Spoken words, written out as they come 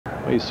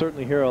Well, you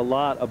certainly hear a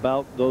lot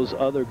about those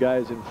other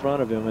guys in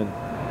front of him, and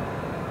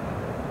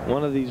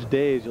one of these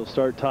days you'll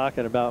start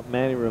talking about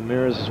Manny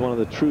Ramirez as one of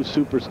the true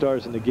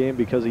superstars in the game,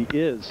 because he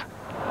is.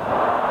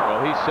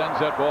 Well, he sends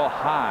that ball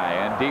high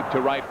and deep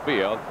to right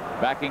field.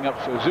 Backing up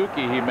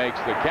Suzuki, he makes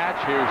the catch.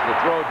 Here's the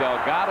throw.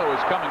 Delgado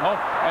is coming home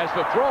as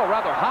the throw,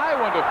 rather high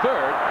one to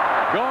third.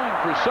 Going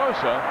for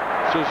Sosa.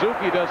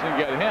 Suzuki doesn't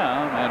get him,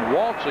 and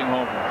waltzing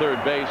home from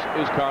third base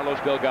is Carlos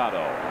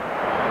Delgado.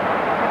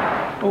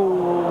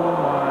 Oh,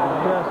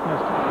 my, just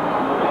missed it.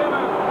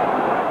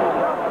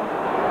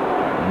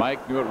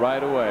 Mike knew it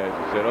right away.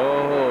 He said,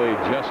 oh, he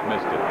just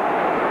missed it.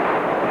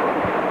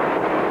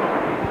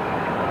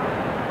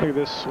 Look at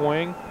this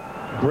swing.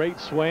 Great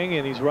swing,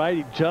 and he's right.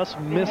 He just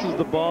misses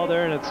the ball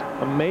there, and it's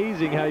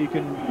amazing how you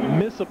can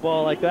miss a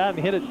ball like that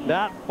and hit it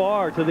that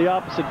far to the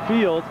opposite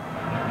field.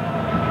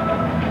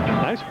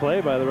 Nice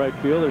play by the right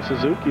fielder,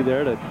 Suzuki,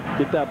 there to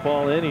get that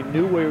ball in. He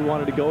knew where he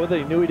wanted to go with it.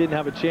 He knew he didn't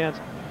have a chance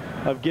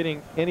of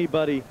getting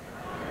anybody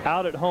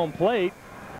out at home plate.